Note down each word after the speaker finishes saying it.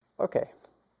Okay,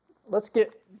 let's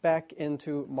get back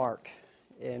into Mark.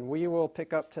 And we will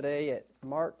pick up today at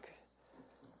Mark.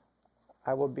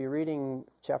 I will be reading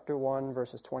chapter 1,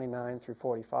 verses 29 through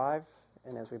 45.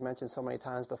 And as we've mentioned so many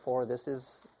times before, this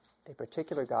is a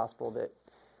particular gospel that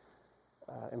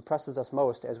impresses us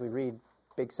most as we read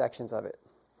big sections of it.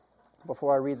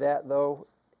 Before I read that, though,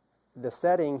 the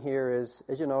setting here is,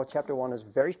 as you know, chapter 1 is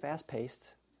very fast-paced.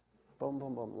 Boom,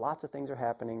 boom, boom. Lots of things are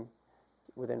happening.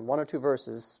 Within one or two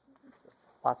verses,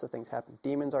 lots of things happen.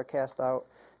 Demons are cast out.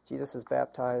 Jesus is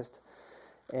baptized.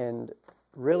 And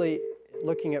really,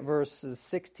 looking at verses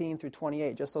 16 through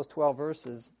 28, just those 12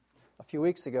 verses, a few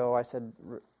weeks ago I said,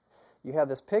 you have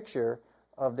this picture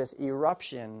of this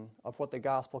eruption of what the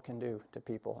gospel can do to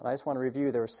people. And I just want to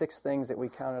review, there were 6 things that we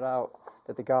counted out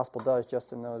that the gospel does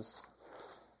just in those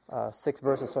 6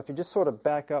 verses. So if you just sort of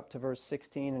back up to verse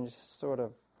 16 and just sort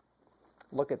of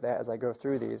look at that as I go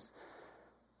through these.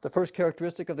 The first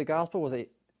characteristic of the gospel was it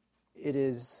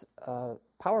is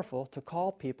powerful to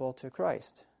call people to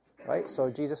Christ. Right?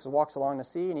 So Jesus walks along the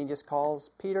sea and he just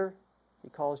calls Peter, he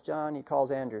calls John, he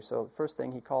calls Andrew. So the first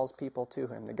thing, he calls people to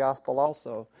him. The gospel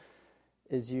also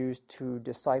is used to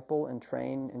disciple and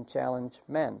train and challenge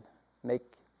men. Make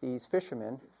these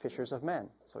fishermen fishers of men.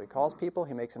 So he calls people,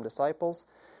 he makes them disciples.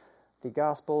 The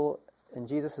gospel in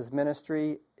Jesus'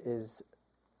 ministry is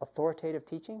authoritative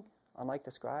teaching, unlike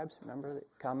the scribes. Remember, they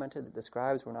commented that the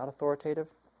scribes were not authoritative.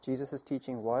 Jesus'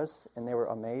 teaching was, and they were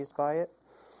amazed by it.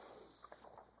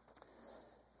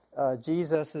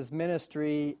 Jesus'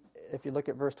 ministry, if you look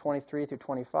at verse 23 through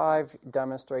 25,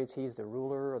 demonstrates he's the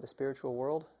ruler of the spiritual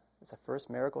world. It's the first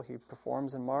miracle he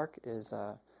performs in Mark, is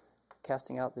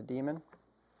casting out the demon,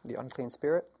 the unclean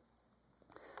spirit.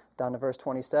 Down to verse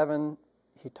 27,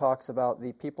 he talks about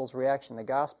the people's reaction. The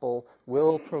gospel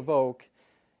will provoke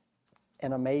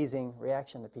an amazing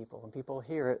reaction to people. When people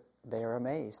hear it, they are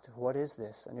amazed. What is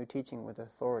this? A new teaching with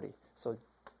authority. So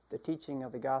the teaching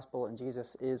of the gospel in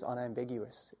Jesus is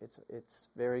unambiguous. It's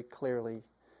very clearly,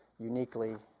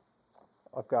 uniquely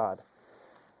of God.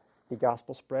 The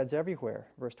gospel spreads everywhere.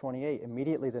 Verse 28,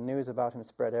 immediately the news about him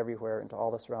spread everywhere into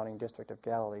all the surrounding district of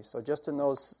Galilee. So just in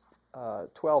those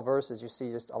 12 verses, you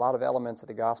see just a lot of elements of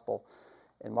the gospel.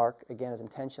 And Mark, again, is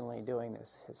intentionally doing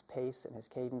this. His pace and his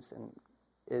cadence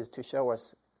is to show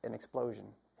us an explosion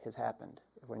has happened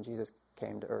when Jesus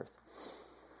came to earth.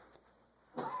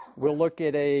 We'll look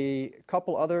at a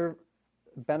couple other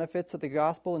benefits of the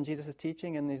gospel in Jesus'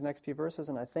 teaching in these next few verses,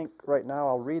 and I think right now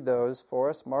I'll read those for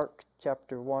us. Mark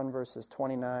chapter 1, verses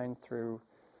 29 through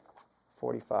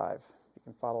 45. You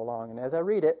can follow along. And as I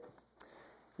read it,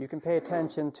 you can pay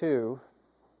attention to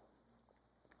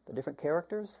the different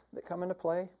characters that come into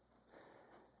play,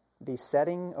 the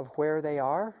setting of where they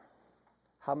are,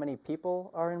 how many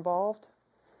people are involved,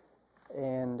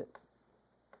 and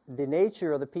the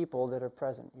nature of the people that are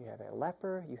present. You have a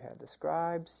leper, you have the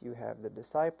scribes, you have the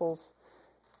disciples,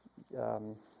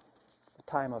 the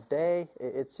time of day.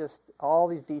 It's just all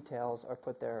these details are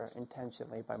put there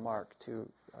intentionally by Mark to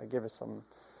give us some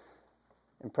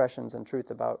impressions and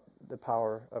truth about the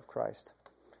power of Christ.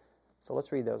 So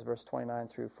let's read those, verse 29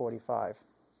 through 45.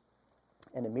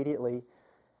 And immediately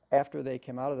after they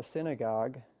came out of the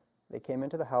synagogue, they came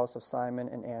into the house of Simon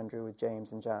and Andrew with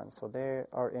James and John. So they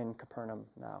are in Capernaum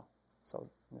now. So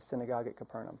in the synagogue at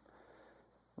Capernaum.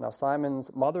 Now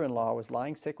Simon's mother-in-law was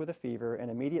lying sick with a fever,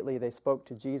 and immediately they spoke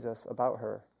to Jesus about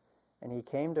her. And he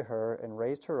came to her and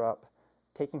raised her up,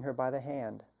 taking her by the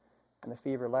hand. And the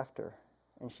fever left her,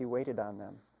 and she waited on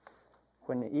them.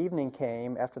 When the evening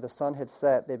came, after the sun had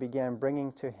set, they began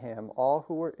bringing to him all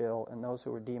who were ill and those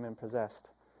who were demon-possessed.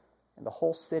 And the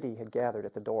whole city had gathered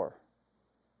at the door.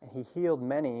 And he healed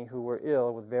many who were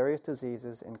ill with various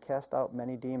diseases and cast out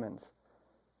many demons.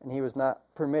 And he was not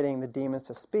permitting the demons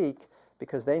to speak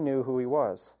because they knew who he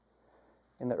was.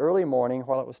 In the early morning,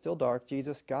 while it was still dark,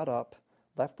 Jesus got up,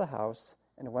 left the house,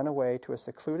 and went away to a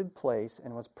secluded place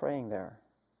and was praying there.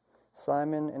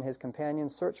 Simon and his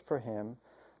companions searched for him.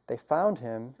 They found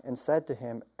him and said to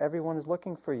him, "Everyone is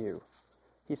looking for you."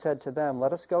 He said to them,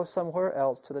 "Let us go somewhere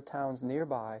else to the towns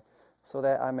nearby, so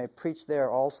that I may preach there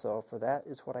also, for that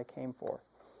is what I came for."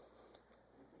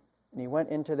 And he went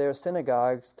into their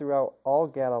synagogues throughout all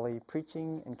Galilee,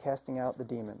 preaching and casting out the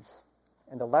demons.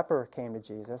 And a leper came to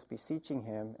Jesus, beseeching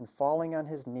him, and falling on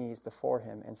his knees before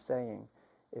him, and saying,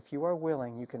 "If you are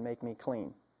willing, you can make me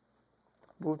clean."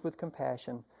 Moved with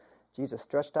compassion, Jesus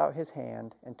stretched out his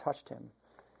hand and touched him,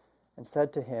 and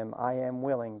said to him, "I am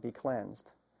willing, be cleansed."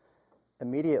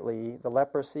 Immediately the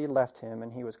leprosy left him,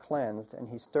 and he was cleansed, and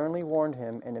he sternly warned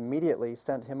him, and immediately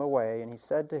sent him away, and he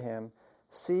said to him,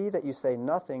 "See that you say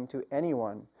nothing to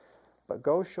anyone, But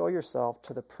go show yourself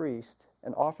to the priest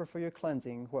and offer for your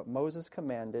cleansing what Moses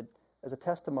commanded as a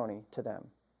testimony to them."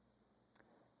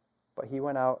 But he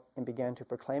went out and began to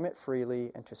proclaim it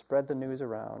freely and to spread the news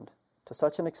around, to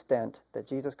such an extent that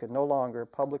Jesus could no longer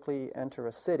publicly enter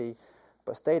a city,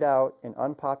 but stayed out in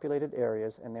unpopulated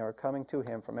areas, and they were coming to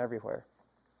him from everywhere.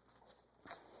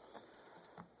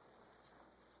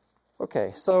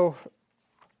 Okay, so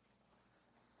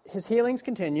his healings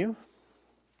continue,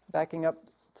 backing up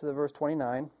to the verse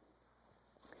 29,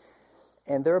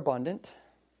 and they're abundant.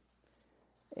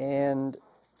 And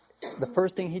the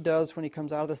first thing he does when he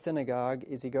comes out of the synagogue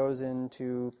is he goes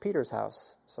into Peter's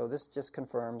house. So this just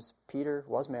confirms Peter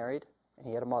was married and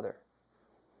he had a mother,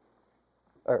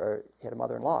 or he had a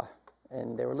mother-in-law,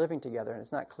 and they were living together. And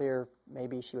it's not clear,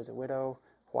 maybe she was a widow,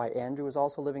 why Andrew was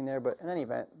also living there, but in any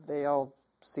event, they all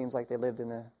seems like they lived in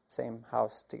the same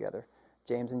house together.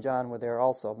 James and John were there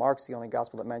also. Mark's the only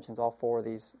gospel that mentions all four of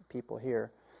these people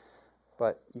here.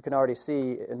 But you can already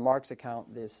see in Mark's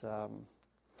account this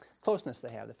closeness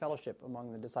they have, the fellowship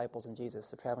among the disciples and Jesus.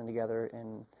 They're traveling together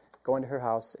and going to her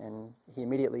house, and he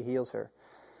immediately heals her.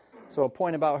 So a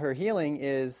point about her healing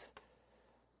is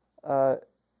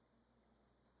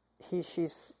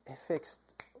she's fixed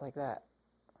like that.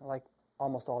 Like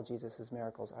almost all Jesus'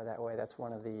 miracles are that way. That's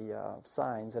one of the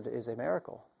signs that it is a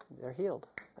miracle. They're healed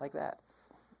like that,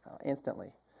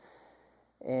 instantly.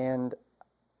 And,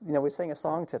 we sang a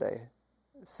song today,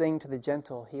 "Sing to the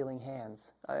gentle healing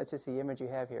hands." It's just the image you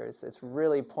have here. It's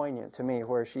really poignant to me,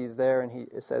 where she's there and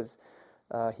it says,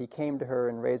 he came to her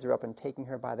and raised her up and taking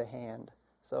her by the hand.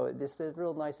 So this is a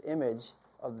real nice image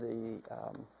of the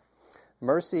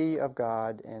mercy of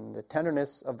God and the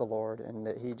tenderness of the Lord, and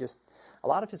that a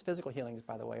lot of his physical healings,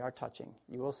 by the way, are touching.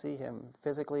 You will see him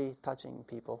physically touching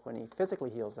people when he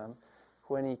physically heals them.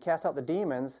 When he casts out the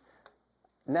demons,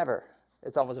 never.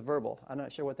 It's always a verbal. I'm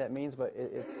not sure what that means, but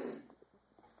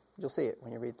you'll see it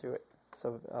when you read through it.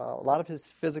 So a lot of his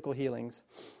physical healings,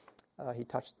 he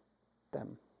touched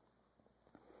them.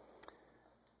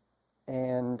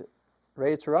 And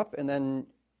raised her up, and then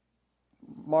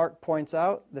Mark points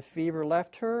out the fever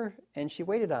left her, and she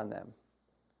waited on them.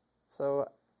 So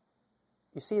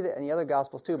you see that in the other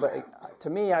Gospels too, but to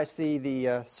me I see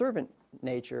the servant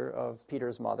nature of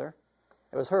Peter's mother.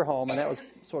 It was her home, and that was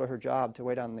sort of her job, to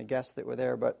wait on the guests that were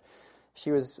there, but she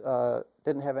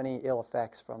didn't have any ill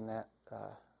effects from that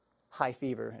high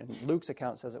fever, and Luke's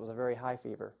account says it was a very high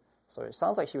fever. So it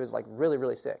sounds like she was like really,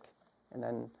 really sick, and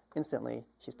then instantly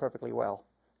she's perfectly well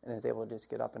and is able to just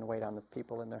get up and wait on the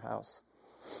people in their house.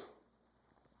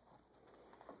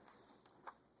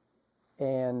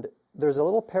 And there's a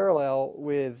little parallel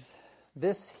with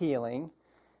this healing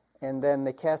and then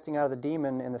the casting out of the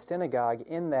demon in the synagogue,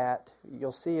 in that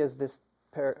you'll see as this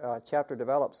chapter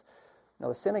develops. Now,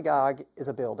 the synagogue is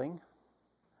a building,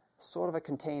 sort of a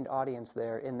contained audience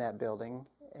there in that building,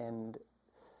 and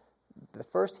the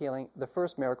first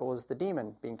miracle was the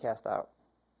demon being cast out.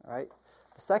 All right.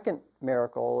 The second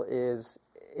miracle is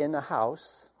in a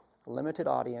house, a limited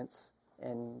audience,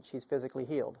 and she's physically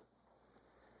healed.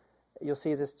 You'll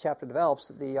see as this chapter develops,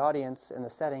 the audience and the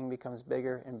setting becomes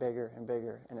bigger and bigger and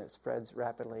bigger, and it spreads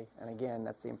rapidly. And again,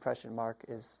 that's the impression Mark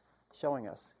is showing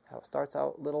us, how it starts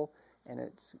out little and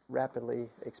it's rapidly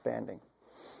expanding.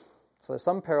 So there's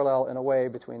some parallel in a way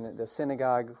between the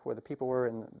synagogue where the people were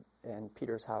and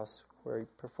Peter's house where he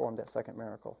performed that second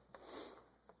miracle.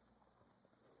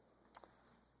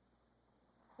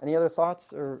 Any other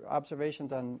thoughts or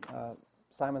observations on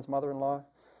Simon's mother-in-law?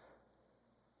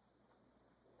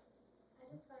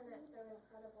 I just find that so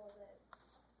incredible that,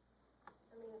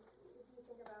 if you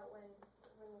think about when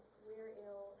we're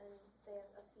ill and say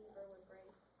a fever would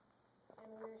break, and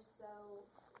we still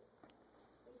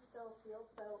feel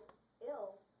so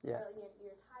ill. Yeah.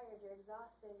 You're tired, you're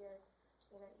exhausted, there's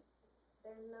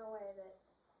no way that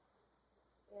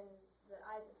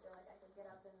I just feel like I could get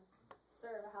up and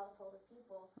serve a household of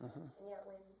people. Mm-hmm. And yet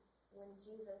when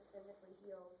Jesus physically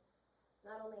heals,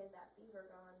 not only is that fever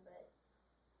gone, but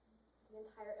the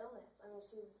entire illness.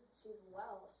 She's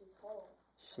well, she's whole.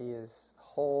 She is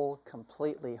whole,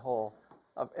 completely whole.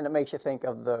 And it makes you think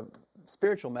of the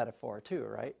spiritual metaphor too,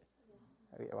 right?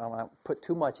 I won't put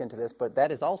too much into this, but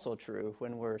that is also true.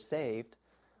 When we're saved,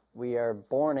 we are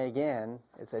born again.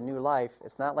 It's a new life.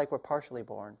 It's not like we're partially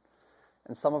born.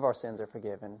 And some of our sins are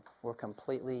forgiven. We're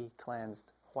completely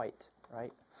cleansed, white,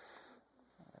 right?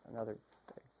 Another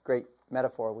great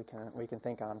metaphor we can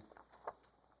think on.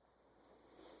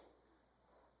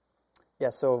 Yeah,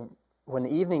 so when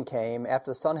the evening came, after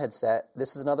the sun had set,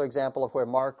 this is another example of where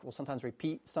Mark will sometimes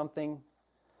repeat something,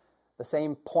 the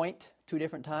same point two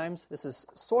different times. This is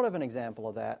sort of an example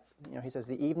of that. He says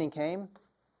the evening came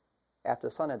after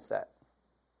the sun had set.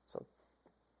 So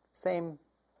same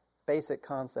basic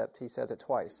concept. He says it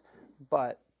twice.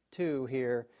 But two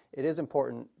here, it is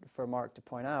important for Mark to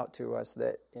point out to us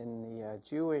that in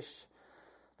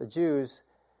the Jews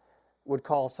would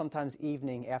call sometimes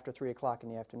evening after 3 o'clock in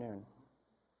the afternoon.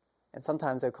 And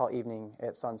sometimes they would call evening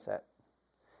at sunset.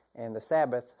 And the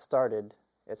Sabbath started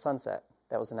at sunset.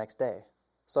 That was the next day.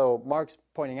 So Mark's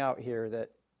pointing out here that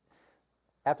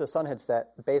after the sun had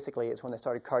set, basically it's when they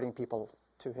started carting people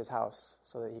to his house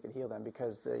so that he could heal them,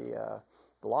 because the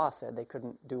law said they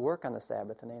couldn't do work on the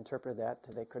Sabbath, and they interpreted that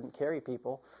they couldn't carry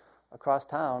people across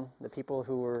town. The people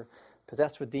who were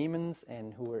possessed with demons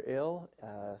and who were ill,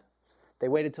 they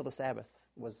waited till the Sabbath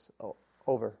was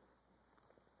over.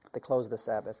 They closed the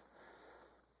Sabbath.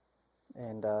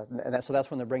 And so that's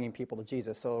when they're bringing people to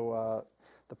Jesus. So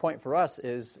the point for us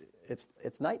is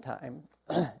it's nighttime.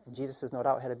 Jesus has no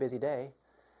doubt had a busy day,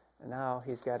 and now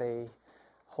he's got a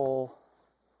whole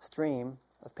stream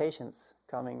of patients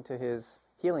coming to his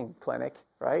healing clinic,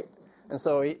 right? And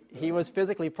so he was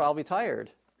physically probably tired.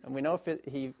 And we know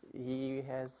he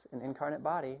has an incarnate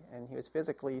body, and he was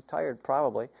physically tired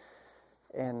probably.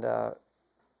 And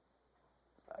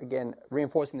again,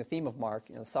 reinforcing the theme of Mark,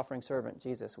 suffering servant,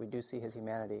 Jesus, we do see his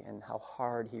humanity and how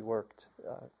hard he worked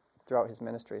throughout his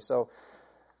ministry. So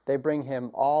they bring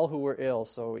him all who were ill.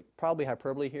 So probably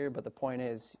hyperbole here, but the point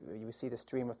is you see the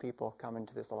stream of people coming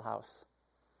to this little house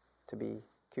to be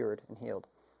cured and healed.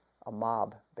 A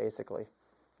mob, basically.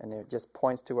 And it just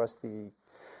points to us the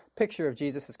picture of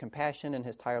Jesus' compassion and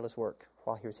his tireless work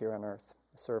while he was here on earth,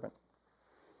 a servant.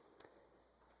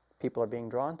 People are being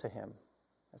drawn to him.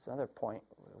 That's another point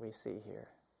we see here.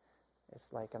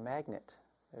 It's like a magnet.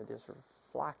 They're just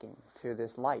flocking to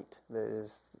this light that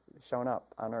is shown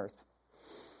up on earth.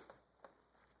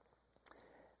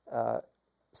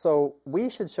 So we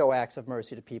should show acts of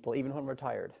mercy to people even when we're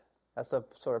tired. That's a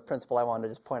sort of principle I wanted to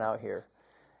just point out here.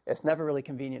 It's never really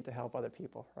convenient to help other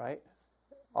people, right?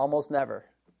 Almost never.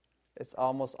 It's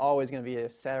almost always going to be a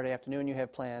Saturday afternoon you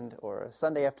have planned, or a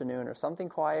Sunday afternoon, or something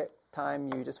quiet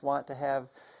time you just want to have,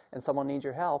 and someone needs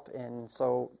your help. And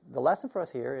so the lesson for us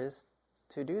here is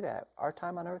to do that. Our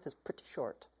time on earth is pretty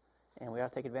short, and we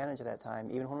ought to take advantage of that time,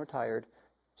 even when we're tired.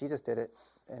 Jesus did it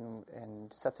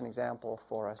and sets an example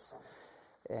for us.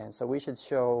 And so we should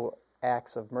show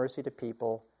acts of mercy to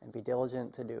people and be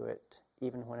diligent to do it,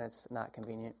 even when it's not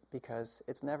convenient, because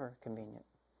it's never convenient.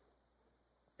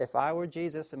 If I were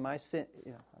Jesus in my sin,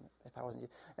 if I wasn't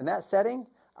in that setting,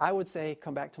 I would say,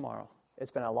 come back tomorrow.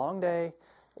 It's been a long day.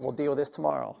 We'll deal with this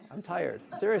tomorrow. I'm tired,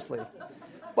 seriously.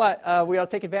 But we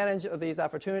ought to take advantage of these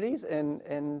opportunities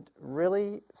and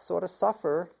really sort of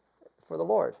suffer for the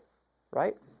Lord,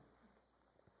 right?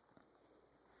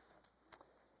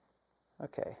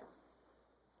 Okay.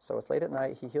 So it's late at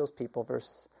night. He heals people.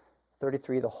 Verse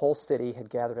 33, the whole city had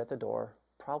gathered at the door.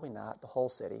 Probably not the whole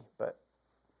city, but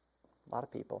a lot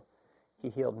of people. He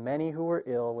healed many who were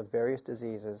ill with various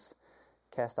diseases,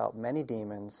 cast out many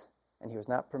demons, and he was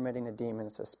not permitting the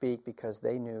demons to speak because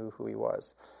they knew who he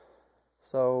was.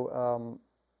 So,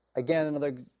 again,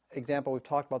 another example, we've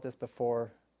talked about this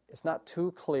before. It's not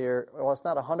too clear, well, it's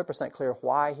not 100% clear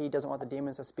why he doesn't want the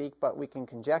demons to speak, but we can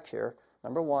conjecture.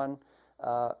 Number one,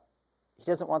 he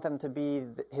doesn't want them to be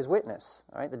his witness.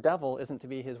 All right? The devil isn't to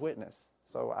be his witness.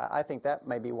 So I think that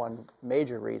may be one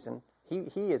major reason.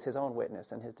 He is his own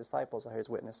witness, and his disciples are his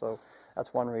witness. So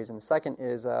that's one reason. Second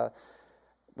is,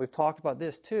 we've talked about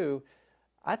this too.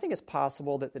 I think it's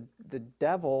possible that the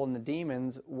devil and the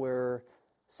demons were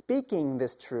speaking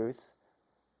this truth,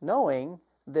 knowing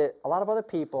that a lot of other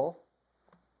people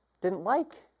didn't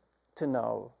like to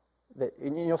know that.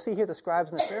 And you'll see here the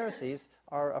scribes and the Pharisees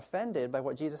are offended by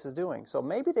what Jesus is doing. So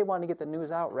maybe they want to get the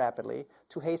news out rapidly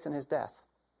to hasten his death.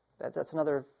 That's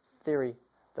another theory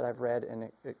that I've read, and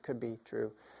it could be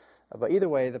true. But either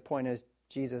way, the point is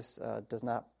Jesus does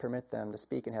not permit them to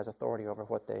speak and has authority over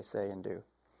what they say and do.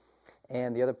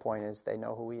 And the other point is they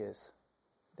know who he is.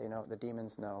 They know, the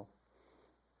demons know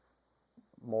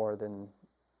more than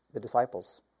the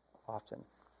disciples often.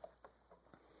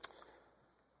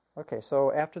 Okay,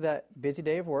 so after that busy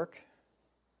day of work,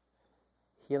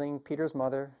 healing Peter's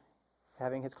mother,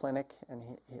 having his clinic, and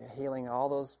healing all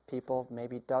those people,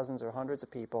 maybe dozens or hundreds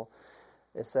of people,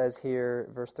 it says here,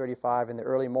 verse 35, in the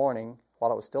early morning,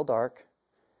 while it was still dark,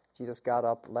 Jesus got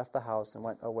up, left the house, and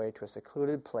went away to a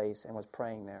secluded place and was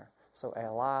praying there. So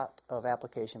a lot of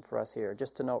application for us here.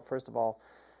 Just to note, first of all,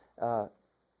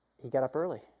 he got up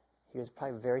early. He was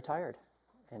probably very tired,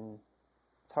 and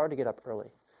it's hard to get up early.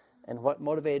 And what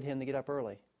motivated him to get up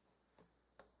early?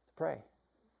 To pray.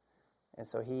 And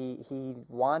so he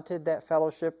wanted that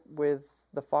fellowship with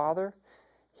the Father.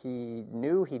 He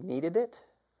knew he needed it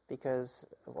because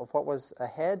of what was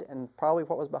ahead and probably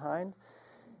what was behind.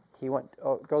 He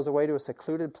goes away to a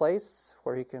secluded place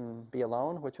where he can be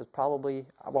alone, which was probably,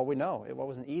 well, we know, it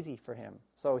wasn't easy for him.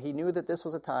 So he knew that this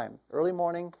was a time. Early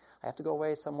morning, I have to go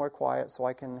away somewhere quiet so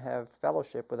I can have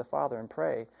fellowship with the Father and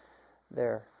pray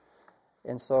there.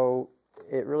 And so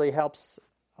it really helps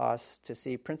us to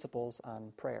see principles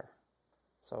on prayer.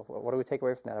 So what do we take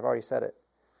away from that? I've already said it.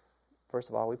 First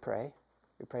of all, we pray.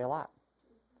 We pray a lot.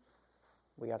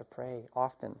 We got to pray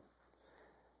often.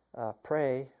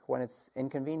 Pray when it's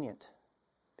inconvenient,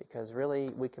 because really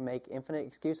we can make infinite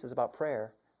excuses about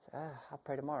prayer. Say, I'll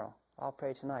pray tomorrow. I'll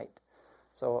pray tonight.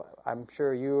 So I'm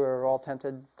sure you are all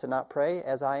tempted to not pray,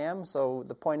 as I am. So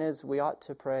the point is, we ought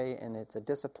to pray, and it's a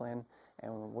discipline,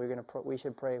 and we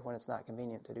should pray when it's not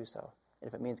convenient to do so. And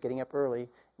if it means getting up early,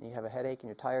 and you have a headache, and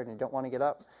you're tired, and you don't want to get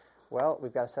up, well,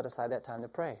 we've got to set aside that time to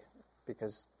pray,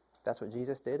 because that's what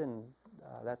Jesus did, and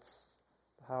that's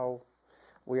how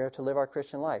we are to live our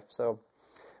Christian life. So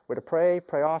we're to pray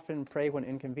often, pray when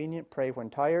inconvenient, pray when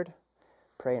tired,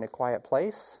 pray in a quiet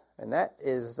place. And that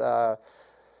is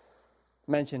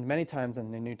mentioned many times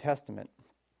in the New Testament.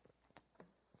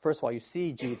 First of all, you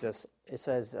see Jesus, it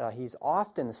says he's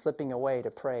often slipping away to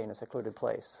pray in a secluded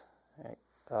place. Right?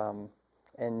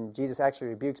 And Jesus actually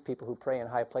rebukes people who pray in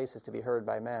high places to be heard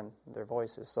by men, their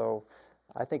voices. So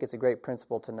I think it's a great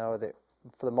principle to know that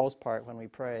for the most part, when we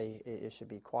pray, it should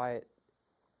be quiet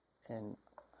and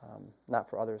not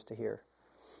for others to hear.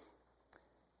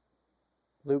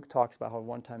 Luke talks about how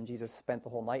one time Jesus spent the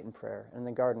whole night in prayer. In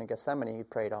the Garden of Gethsemane, he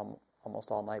prayed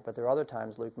almost all night, but there are other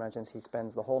times Luke mentions he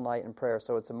spends the whole night in prayer.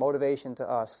 So it's a motivation to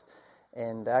us,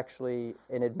 and actually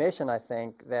an admission, I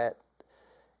think, that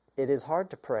it is hard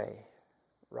to pray,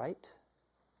 right?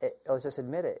 Let's just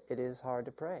admit it. It is hard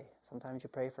to pray. Sometimes you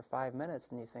pray for 5 minutes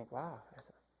and you think, wow,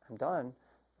 I'm done.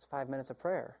 It's 5 minutes of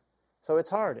prayer. So it's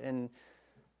hard, and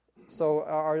so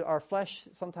our flesh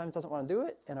sometimes doesn't want to do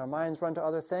it, and our minds run to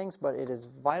other things, but it is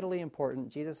vitally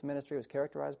important. Jesus' ministry was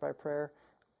characterized by prayer.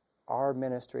 Our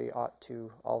ministry ought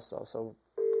to also. So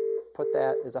put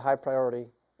that as a high priority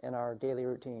in our daily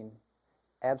routine.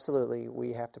 Absolutely,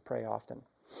 we have to pray often.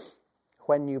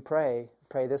 When you pray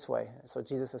this way. So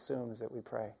Jesus assumes that we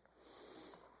pray.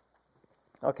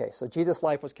 Okay, so Jesus'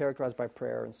 life was characterized by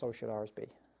prayer, and so should ours be.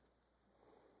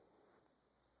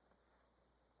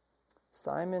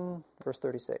 Simon, verse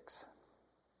 36.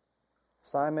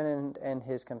 Simon and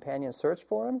his companions searched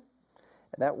for him.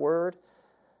 And that word,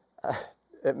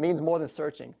 it means more than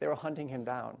searching. They were hunting him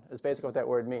down, is basically what that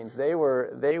word means. They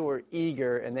were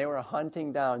eager, and they were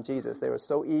hunting down Jesus. They were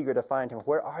so eager to find him.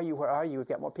 Where are you? Where are you? We've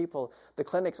got more people. The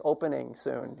clinic's opening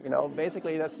soon.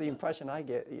 Basically that's the impression I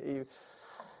get.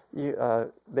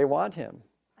 They want him.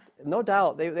 No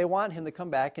doubt, they want him to come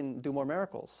back and do more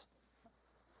miracles.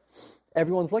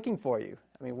 Everyone's looking for you.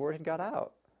 I mean, word had got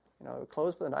out.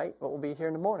 Closed for the night, but we'll be here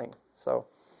in the morning. So,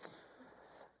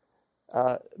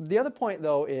 the other point,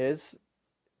 though, is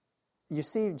you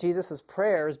see Jesus'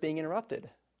 prayers being interrupted.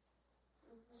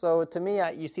 So, to me,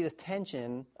 you see this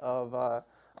tension of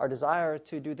our desire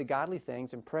to do the godly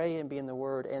things and pray and be in the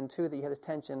Word, and two, that you have this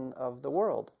tension of the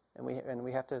world, and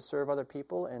we have to serve other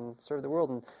people and serve the world.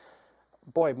 And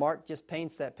boy, Mark just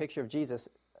paints that picture of Jesus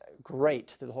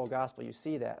great through the whole gospel. You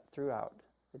see that throughout.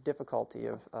 The difficulty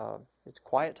of his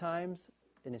quiet times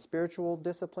in his spiritual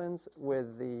disciplines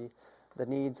with the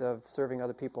needs of serving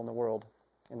other people in the world.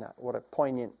 And what a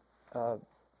poignant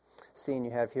scene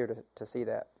you have here to see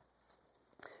that.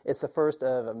 It's the first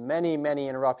of many, many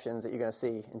interruptions that you're going to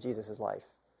see in Jesus' life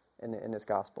in this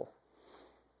gospel.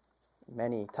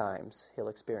 Many times he'll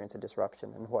experience a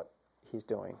disruption in what he's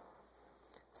doing.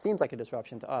 Seems like a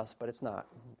disruption to us, but it's not.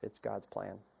 It's God's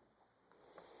plan.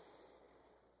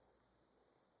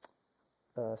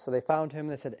 So they found him.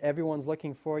 They said, everyone's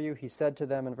looking for you. He said to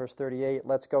them in verse 38,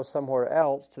 let's go somewhere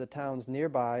else to the towns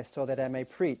nearby so that I may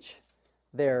preach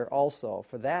there also,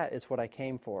 for that is what I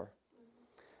came for.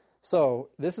 So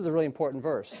this is a really important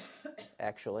verse,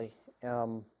 actually.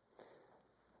 And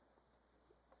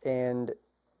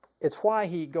it's why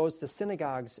he goes to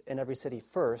synagogues in every city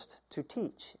first to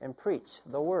teach and preach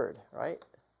the word, right?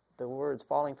 The words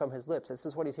falling from his lips. This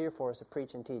is what he's here for, is to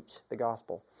preach and teach the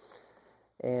gospel.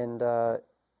 And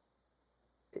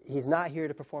he's not here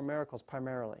to perform miracles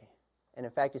primarily. And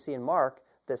in fact, you see in Mark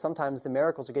that sometimes the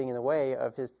miracles are getting in the way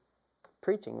of his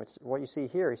preaching, which is what you see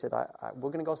here. He said, we're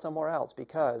going to go somewhere else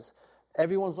because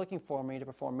everyone's looking for me to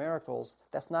perform miracles.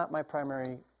 That's not my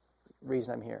primary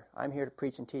reason I'm here. I'm here to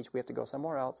preach and teach. We have to go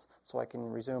somewhere else so I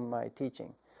can resume my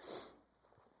teaching.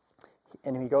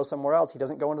 And he goes somewhere else. He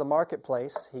doesn't go into the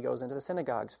marketplace. He goes into the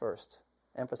synagogues first,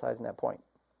 emphasizing that point.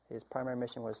 His primary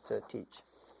mission was to teach.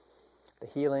 The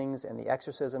healings and the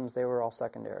exorcisms, they were all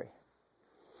secondary.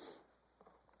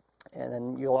 And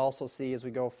then you'll also see as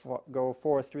we go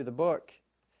forth through the book,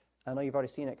 I know you've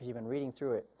already seen it because you've been reading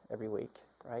through it every week,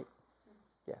 right?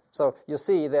 Yeah. So you'll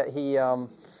see that he,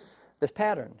 this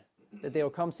pattern, that they'll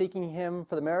come seeking him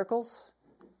for the miracles,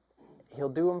 he'll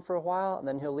do them for a while, and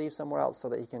then he'll leave somewhere else so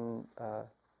that he can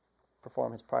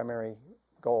perform his primary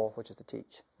goal, which is to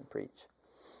teach and preach.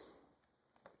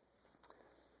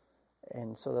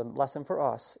 And so the lesson for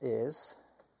us is,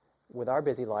 with our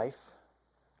busy life,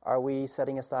 are we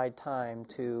setting aside time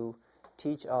to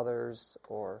teach others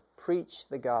or preach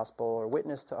the gospel or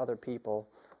witness to other people,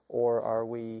 or are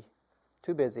we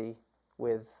too busy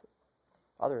with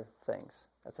other things?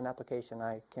 That's an application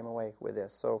I came away with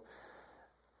this. So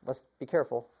let's be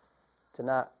careful to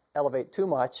not elevate too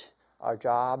much our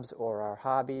jobs or our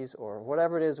hobbies or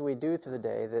whatever it is we do through the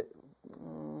day that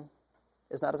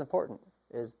is not as important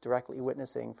as directly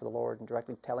witnessing for the Lord and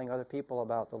directly telling other people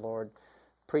about the Lord,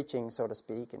 preaching, so to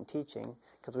speak, and teaching,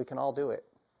 because we can all do it.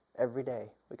 Every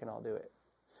day, we can all do it.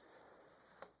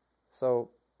 So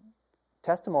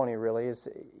testimony really is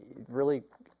really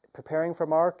preparing for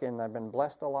Mark, and I've been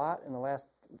blessed a lot in the last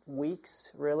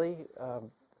weeks, really,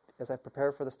 as I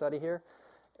prepare for the study here.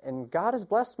 And God has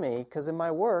blessed me because in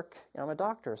my work, I'm a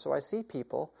doctor, so I see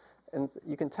people, and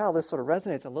you can tell this sort of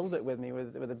resonates a little bit with me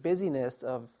with the busyness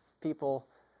of people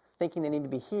thinking they need to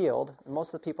be healed. And most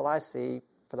of the people I see,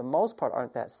 for the most part,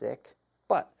 aren't that sick.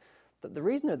 But the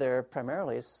reason they're there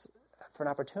primarily is for an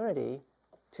opportunity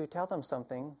to tell them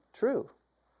something true,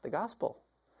 the gospel.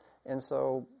 And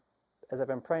so, as I've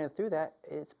been praying through that,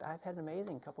 I've had an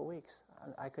amazing couple of weeks.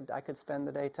 I could spend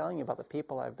the day telling you about the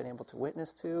people I've been able to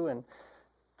witness to, and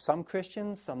some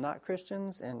Christians, some not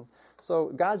Christians. And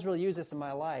so God's really used this in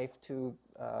my life to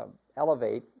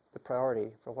elevate the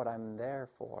priority for what I'm there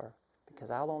for, because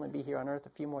I'll only be here on earth a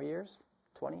few more years,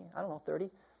 20, 30,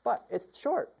 but it's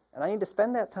short, and I need to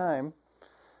spend that time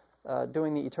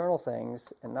doing the eternal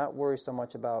things and not worry so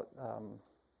much about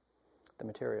the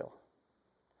material.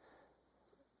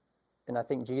 And I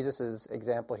think Jesus'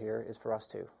 example here is for us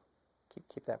to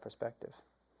keep that perspective.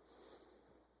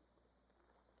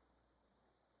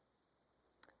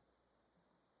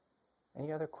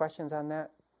 Any other questions on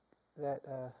that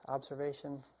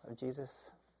observation of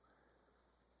Jesus?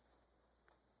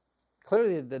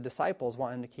 Clearly, the disciples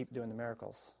want him to keep doing the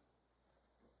miracles.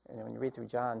 And when you read through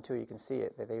John, too, you can see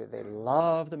it. They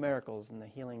love the miracles and the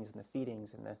healings and the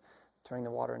feedings and the turning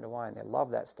the water into wine. They love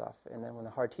that stuff. And then when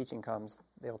the hard teaching comes,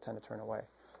 they'll tend to turn away.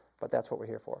 But that's what we're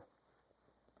here for.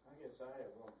 I guess I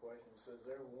have one question. It says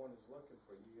everyone is looking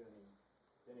for you, and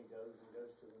then he goes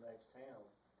to the next town.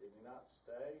 Did he not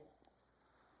stay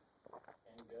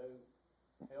and go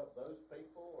help those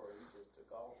people, or he just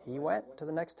took off? He went to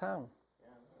the next town.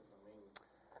 Yeah, I mean,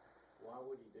 why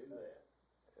would he do that?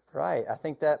 Right. I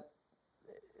think that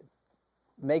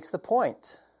makes the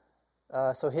point.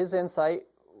 So his insight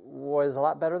was a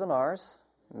lot better than ours.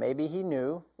 Maybe he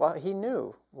knew. Well, he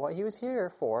knew what he was here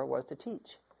for was to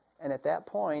teach. And at that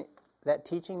point, that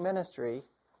teaching ministry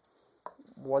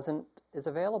is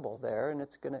available there, and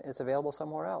it's available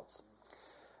somewhere else.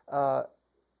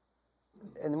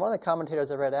 And one of the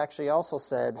commentators I read actually also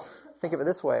said, think of it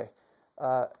this way,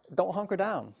 don't hunker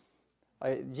down.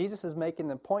 Jesus is making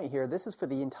the point here, this is for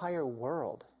the entire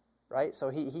world, right? So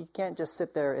he can't just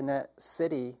sit there in that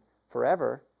city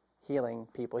forever healing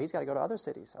people. He's got to go to other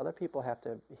cities. Other people have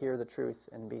to hear the truth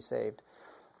and be saved.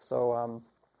 So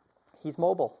he's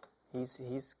mobile.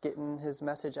 He's getting his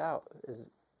message out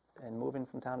and moving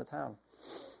from town to town.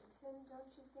 Tim, don't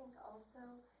you think also,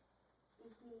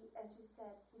 as you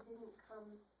said, he didn't come,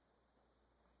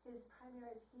 his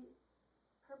primary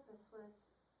purpose was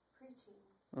preaching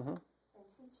and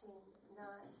teaching,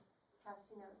 not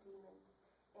casting out demons.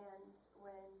 And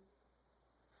when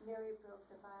Mary broke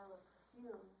the vial of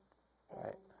perfume,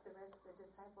 and the rest of the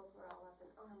disciples were all up in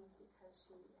arms because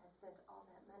she had spent all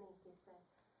that money, he said,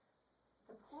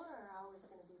 the poor are always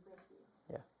going to be with you.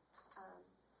 Yeah.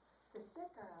 The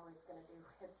sick are always going to be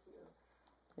with you.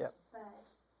 Yep. But,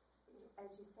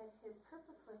 as you said, his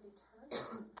purpose was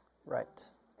eternal. Right.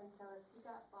 And so if he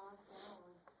got bogged down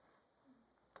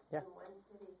Yeah. in one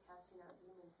city casting out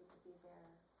demons, he could be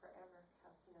there forever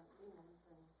casting out demons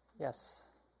and Yes.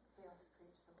 fail to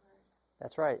preach the word.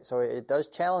 That's right. So it does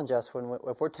challenge us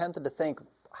if we're tempted to think,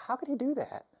 how could he do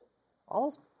that? All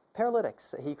those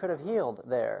paralytics that he could have healed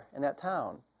there in that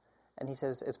town. And he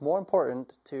says it's more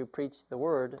important to preach the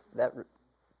word that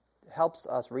helps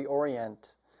us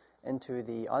reorient into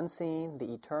the unseen,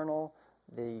 the eternal,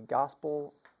 The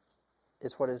gospel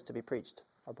is what is to be preached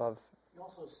above You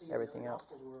also see everything in the else.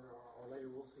 Gospels where, or later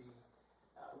we'll see,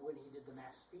 when he did the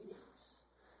mass feedings,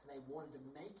 and they wanted to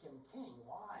make him king.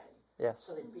 Why? Yes.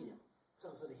 So they'd feed him. So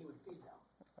that he would feed them.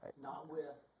 Right. Not with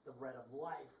the bread of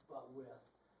life, but with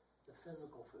the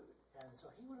physical food. And so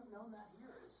he would have known that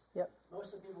here. Yep.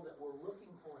 Most of the people that were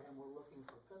looking for him were looking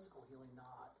for physical healing,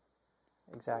 not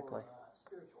Exactly. for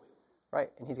spiritual healing. Right,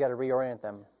 and he's got to reorient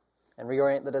them. And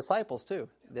reorient the disciples, too.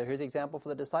 Here's the example for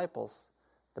the disciples.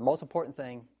 The most important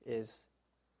thing is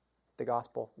the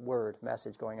gospel word,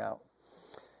 message going out.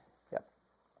 Yep.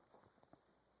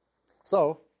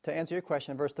 So, to answer your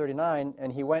question, verse 39,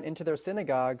 and he went into their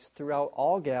synagogues throughout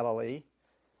all Galilee,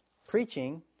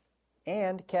 preaching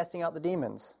and casting out the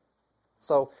demons.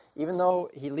 So, even though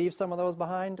he leaves some of those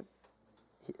behind,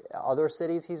 other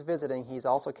cities he's visiting, he's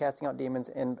also casting out demons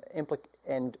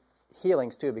and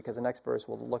healings too, because the next verse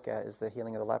we'll look at is the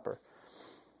healing of the leper.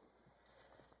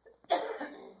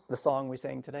 The song we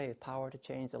sang today, Power to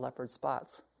Change the Leopard's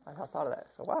Spots. I thought of that.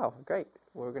 So, wow, great.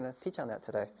 We're going to teach on that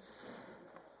today.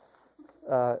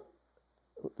 A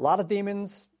lot of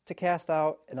demons to cast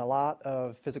out and a lot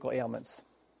of physical ailments.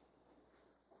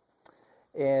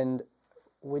 And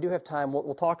we do have time.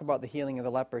 We'll talk about the healing of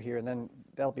the leper here, and then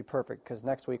that'll be perfect, because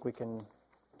next week we can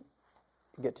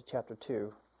get to chapter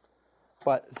 2.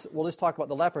 But we'll just talk about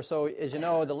the leper. So, as you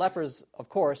know, the lepers, of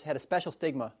course, had a special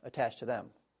stigma attached to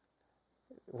them,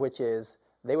 which is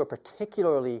they were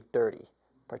particularly dirty,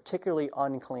 particularly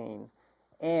unclean,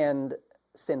 and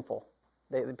sinful.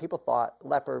 People thought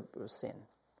leper was sin.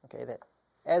 Okay, that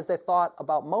as they thought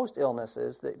about most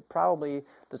illnesses, that probably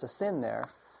there's a sin there,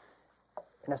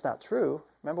 and that's not true.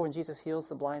 Remember when Jesus heals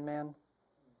the blind man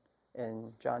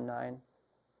in John 9,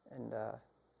 and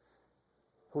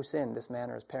who sinned, this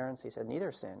man or his parents? He said,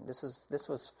 neither sinned. This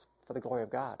was for the glory of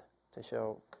God, to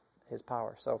show his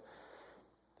power. So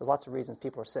there's lots of reasons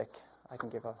people are sick. I can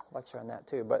give a lecture on that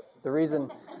too. But the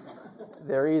reason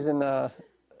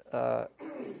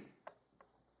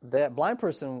that blind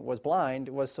person was blind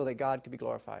was so that God could be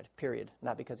glorified, period,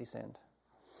 not because he sinned.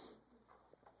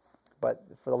 But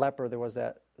for the leper, there was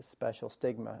that special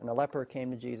stigma. And the leper came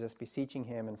to Jesus, beseeching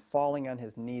him and falling on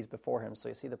his knees before him. So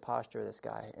you see the posture of this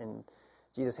guy. And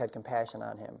Jesus had compassion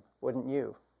on him. Wouldn't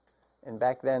you? And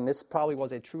back then, this probably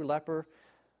was a true leper.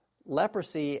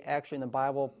 Leprosy, actually, in the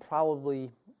Bible,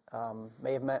 probably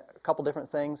may have meant a couple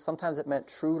different things. Sometimes it meant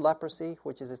true leprosy,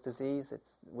 which is this disease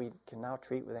we can now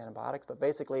treat with antibiotics. But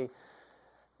basically,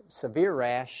 severe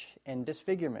rash and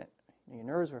disfigurement. Your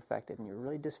nerves were affected, and you were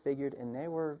really disfigured, and they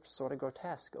were sort of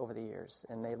grotesque over the years,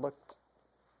 and they looked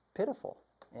pitiful,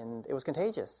 and it was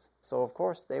contagious. So, of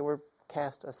course, they were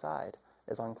cast aside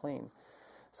as unclean.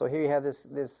 So here you have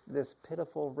this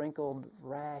pitiful, wrinkled,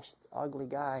 rash, ugly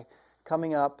guy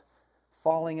coming up,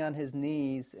 falling on his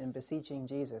knees and beseeching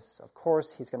Jesus. Of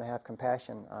course, he's going to have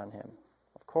compassion on him.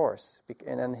 Of course.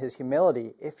 And in his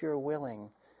humility, if you're willing,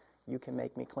 you can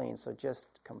make me clean. So just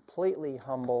completely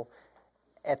humble.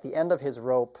 At the end of his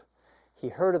rope, he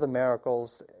heard of the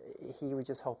miracles. He was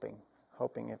just hoping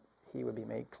if he would be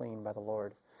made clean by the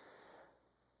Lord.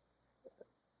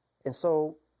 And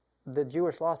so the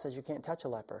Jewish law says you can't touch a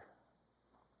leper.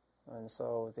 And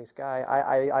so this guy,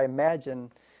 I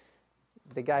imagine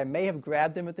the guy may have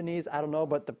grabbed him at the knees. I don't know,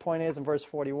 but the point is in verse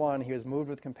 41, he was moved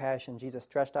with compassion. Jesus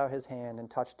stretched out his hand and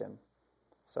touched him.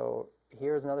 So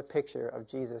here's another picture of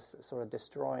Jesus sort of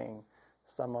destroying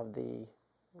some of the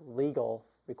legal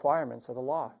requirements of the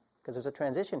law, because there's a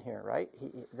transition here, right?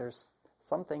 There's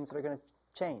some things that are going to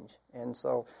change. And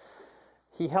so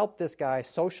he helped this guy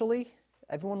socially.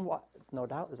 Everyone, no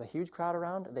doubt, there's a huge crowd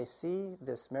around. They see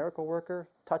this miracle worker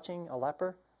touching a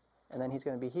leper, and then he's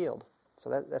going to be healed. So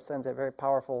that sends a very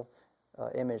powerful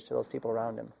image to those people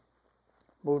around him.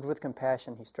 Moved with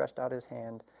compassion, he stretched out his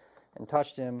hand and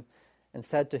touched him and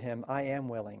said to him, I am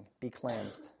willing, be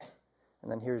cleansed.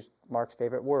 And then here's Mark's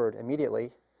favorite word.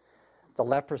 Immediately, the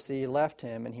leprosy left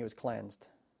him and he was cleansed.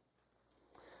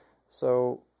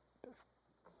 So,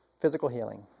 physical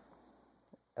healing.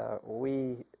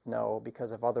 We know,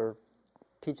 because of other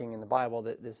teaching in the Bible,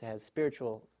 that this has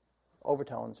spiritual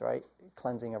overtones, right?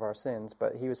 Cleansing of our sins.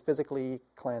 But he was physically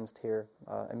cleansed here.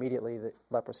 Immediately, the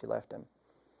leprosy left him.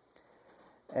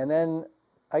 And then,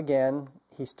 again,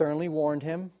 he sternly warned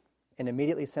him and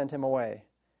immediately sent him away.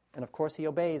 And of course, he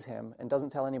obeys him and doesn't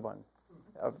tell anyone.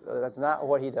 That's not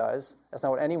what he does. That's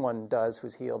not what anyone does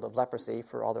who's healed of leprosy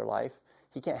for all their life.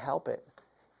 He can't help it.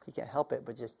 He can't help it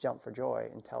but just jump for joy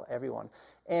and tell everyone.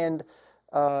 And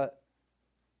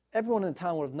everyone in the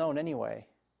town would have known anyway,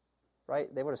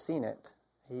 right? They would have seen it.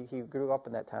 He grew up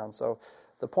in that town. So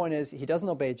the point is, he doesn't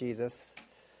obey Jesus.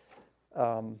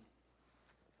 And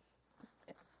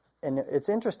it's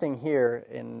interesting here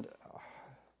in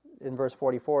verse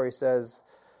 44, he says,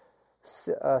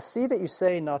 see that you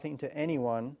say nothing to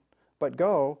anyone, but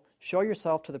go, show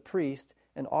yourself to the priest,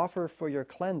 and offer for your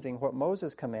cleansing what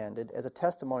Moses commanded as a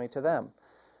testimony to them.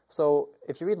 So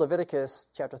if you read Leviticus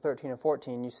chapter 13 and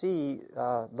 14, you see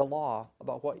the law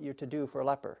about what you're to do for a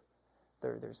leper.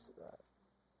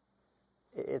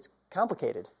 It's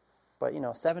complicated. But,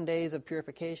 7 days of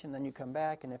purification, then you come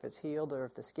back, and if it's healed, or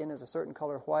if the skin is a certain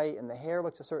color white, and the hair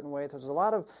looks a certain way, there's a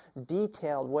lot of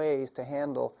detailed ways to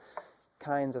handle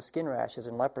kinds of skin rashes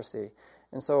and leprosy.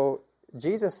 And so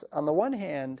Jesus, on the one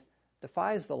hand,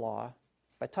 defies the law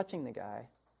by touching the guy.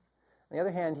 On the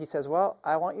other hand, he says, well,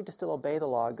 I want you to still obey the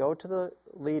law. Go to the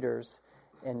leaders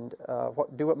and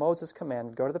do what Moses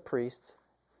commanded. Go to the priests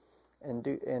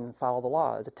and follow the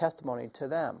law as a testimony to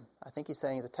them. I think he's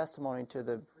saying as a testimony to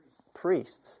the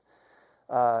priests.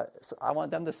 So I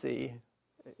want them to see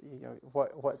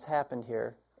what's happened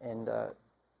here and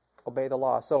obey the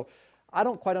law. So I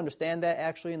don't quite understand that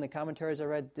actually in the commentaries I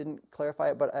read, didn't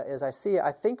clarify it, but as I see it,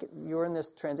 I think you're in this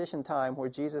transition time where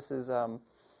Jesus is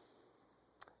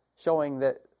showing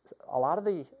that a lot of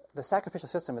the sacrificial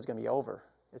system is going to be over.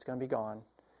 It's going to be gone.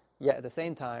 Yet at the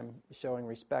same time, showing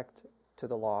respect to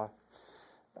the law.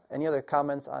 Any other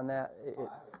comments on that? I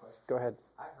have a question. Go ahead.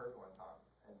 I heard one time,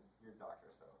 and you're a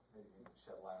doctor, so maybe you can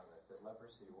shed light on this, that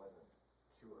leprosy wasn't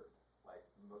cured, like,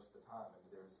 most of the time.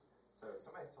 So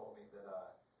somebody told me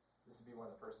that this would be one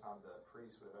of the first times the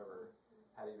priest would have ever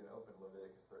had even opened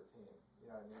Leviticus 13.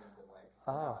 You know what I mean? And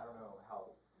I don't know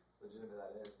how legitimate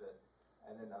that is, but,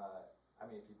 and then,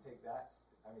 if you take that,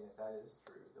 if that is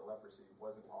true, the leprosy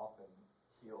wasn't often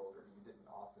healed, or you didn't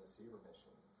often see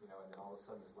remission, and then all of a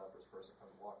sudden this leprous person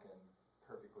comes walking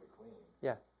perfectly clean.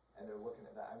 Yeah. And they're looking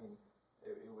at that.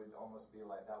 It would almost be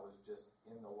like that was just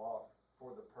in the law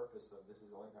for the purpose of this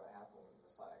is only going to happen when the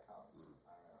Messiah comes.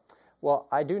 I don't know. Well,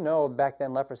 I do know back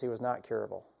then leprosy was not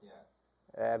curable. Yeah.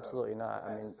 Absolutely so not.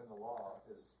 It's in the law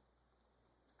is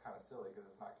kind of silly because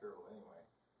it's not curable anyway.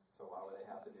 So why would they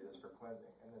have to do this for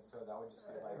cleansing? And then so that would just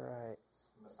be like right.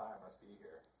 Messiah must be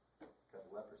here because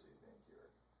leprosy is being cured.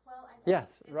 Well, I Yes,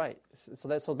 right.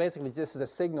 So basically this is a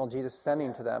signal Jesus is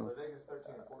sending to them. Leviticus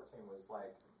 13 and 14 was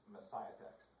like Messiah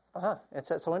text.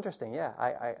 It's so interesting. Yeah,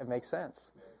 it makes sense.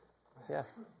 Yeah.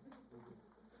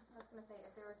 I was going to say,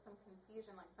 if there was some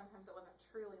confusion, like sometimes it wasn't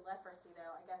truly leprosy,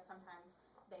 though. I guess sometimes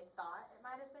they thought it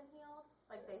might have been healed,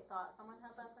 like they thought someone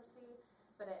had leprosy,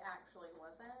 but it actually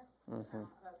wasn't. Mm-hmm.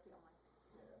 That's the only.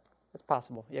 It's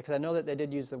possible. Yeah, because I know that they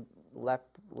did use the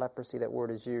leprosy. That word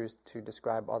is used to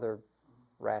describe other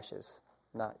rashes,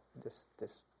 not this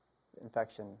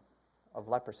infection of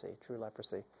leprosy, true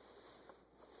leprosy.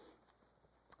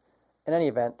 In any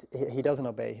event, he doesn't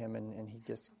obey him, and he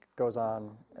just goes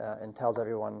on and tells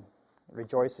everyone,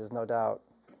 rejoices, no doubt,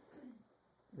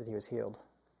 that he was healed.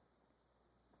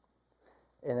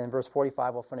 And then verse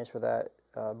 45, we'll finish with that.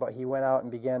 But he went out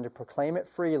and began to proclaim it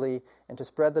freely and to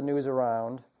spread the news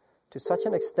around to such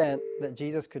an extent that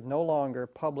Jesus could no longer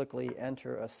publicly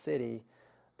enter a city,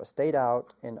 but stayed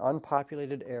out in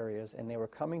unpopulated areas, and they were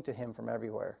coming to him from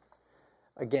everywhere.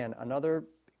 Again, another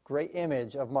great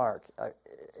image of Mark.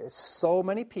 So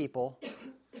many people,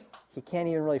 he can't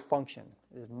even really function.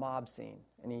 It is mob scene,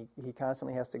 and he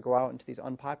constantly has to go out into these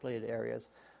unpopulated areas.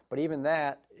 But even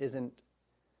that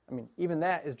even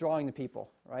that is drawing the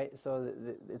people, right? So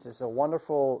it's just a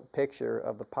wonderful picture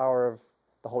of the power of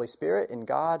the Holy Spirit in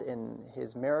God, in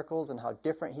his miracles, and how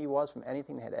different he was from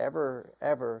anything that had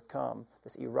ever come.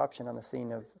 This eruption on the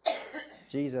scene of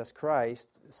Jesus Christ,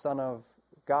 Son of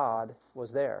God,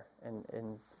 was there,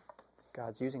 and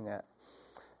God's using that,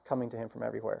 coming to him from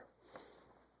everywhere.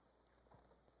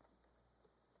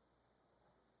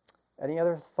 Any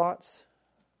other thoughts?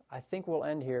 I think we'll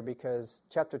end here because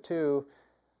chapter 2,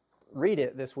 read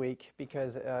it this week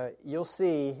because you'll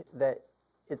see that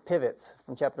it pivots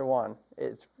from chapter 1.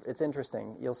 It's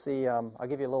interesting. You'll see, I'll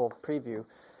give you a little preview.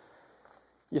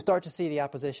 You start to see the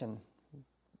opposition.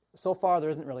 So far, there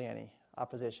isn't really any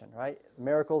opposition, right?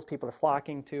 Miracles, people are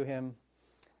flocking to him.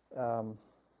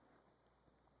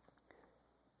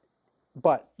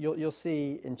 But you'll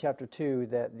see in chapter 2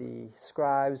 that the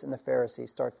scribes and the Pharisees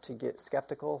start to get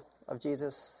skeptical of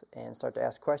Jesus and start to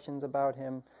ask questions about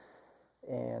him.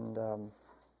 And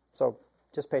so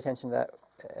just pay attention to that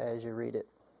as you read it.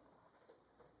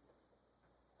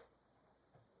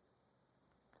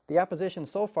 The opposition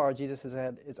so far Jesus has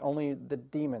had is only the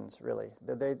demons, really.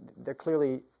 They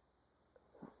clearly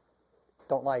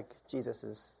don't like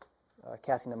Jesus'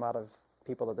 casting them out of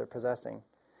people that they're possessing.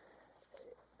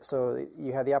 So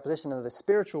you have the opposition of the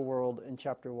spiritual world in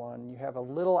chapter 1. You have a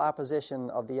little opposition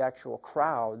of the actual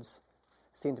crowds.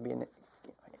 Seem to be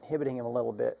inhibiting him a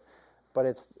little bit. But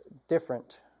it's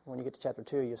different. When you get to chapter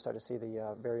 2, you start to see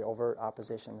the very overt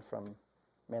opposition from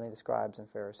mainly the scribes and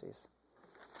Pharisees.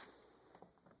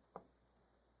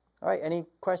 All right, any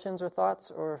questions or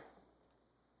thoughts or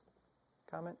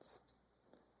comments?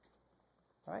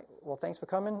 All right, well, thanks for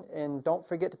coming. And don't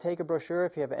forget to take a brochure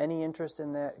if you have any interest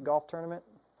in that golf tournament.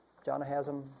 Jonna has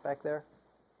them back there.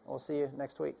 We'll see you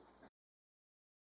next week.